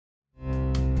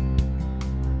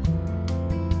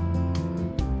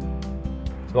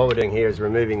So what we're doing here is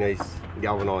removing these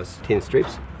galvanised tin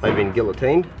strips. They've been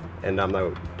guillotined and they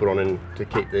were put on in to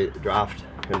keep the draft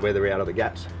and weather out of the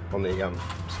gaps on the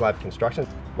slab construction.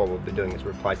 What we'll be doing is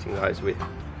replacing those with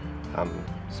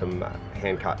some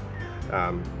hand-cut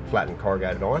flattened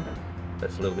corrugated iron.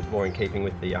 That's a little bit more in keeping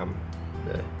with the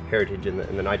heritage and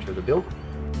the nature of the build.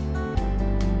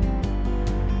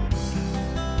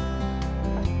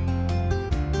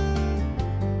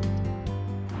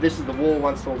 This is the wall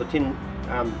once all the tin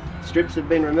strips have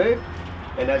been removed,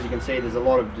 and as you can see there's a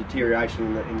lot of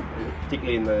deterioration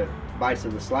particularly in the base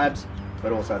of the slabs,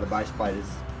 but also the base plate is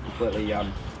completely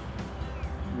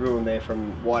ruined there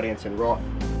from white ants and rot.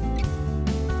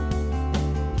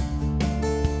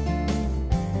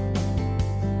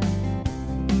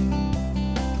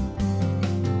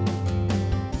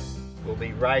 We'll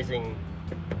be raising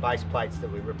the base plates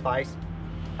that we replace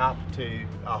up to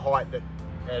a height that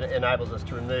enables us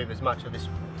to remove as much of this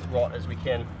rot as we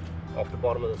can off the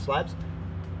bottom of the slabs,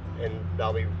 and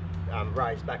they'll be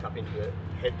raised back up into the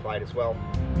head plate as well.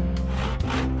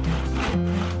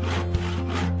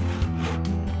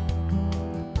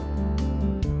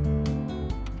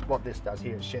 What this does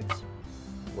here is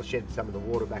will shed some of the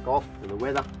water back off in the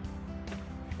weather,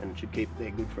 and it should keep it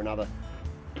there good for another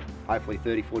hopefully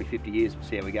 30, 40, 50 years. We'll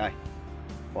see how we go.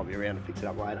 Might be around to fix it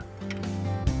up later.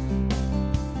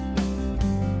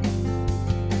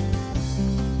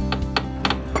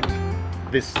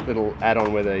 This little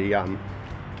add-on where the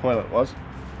toilet was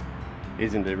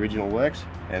isn't the original works,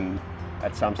 and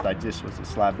at some stage this was the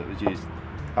slab that was used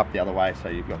up the other way, so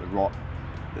you've got the rot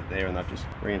there and they've just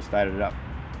reinstated it up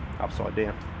upside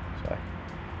down, so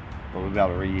we'll be able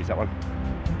to reuse that one.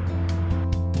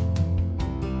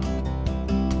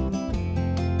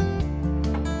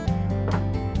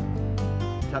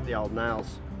 Tap the old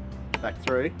nails back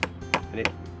through, and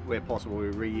where possible we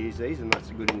reuse these, and that's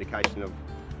a good indication of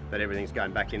that everything's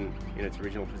going back in its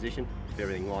original position if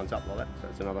everything lines up like that. So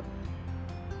it's another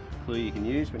clue you can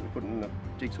use when you're putting the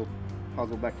jigsaw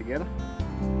puzzle back together.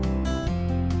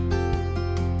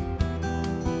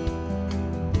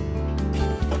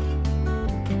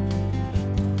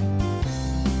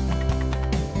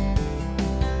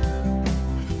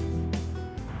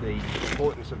 The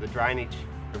importance of the drainage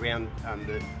around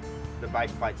the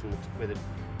base plates and where the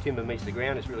timber meets the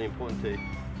ground is really important to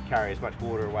carry as much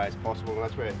water away as possible, and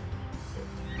that's where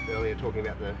earlier talking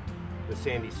about the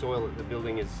sandy soil that the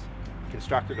building is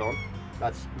constructed on,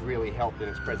 that's really helped in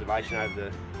its preservation over the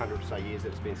 100 or so years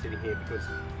that it's been sitting here, because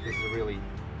this is a really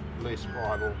loose,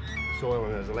 friable soil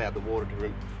and has allowed the water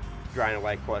to drain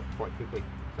away quite quickly.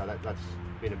 So that's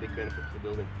been a big benefit to the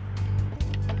building.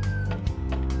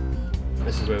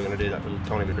 This is where we're going to do that little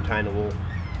tiny bit of retainer wall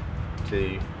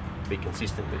to be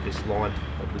consistent with this line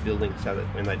of the building, so that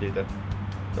when they do the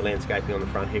landscaping on the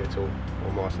front here, it's all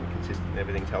nice and consistent and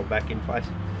everything's held back in place.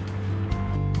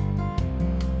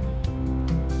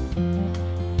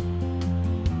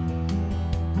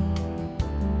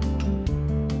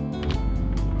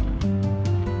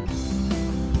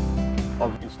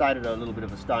 I've instated a little bit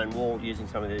of a stone wall using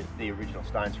some of the original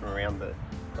stones from around the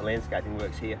landscaping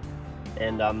works here,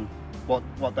 and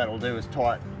what that'll do is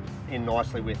tie it in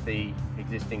nicely with the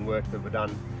existing work that were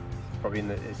done probably in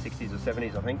the 60s or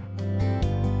 70s, I think.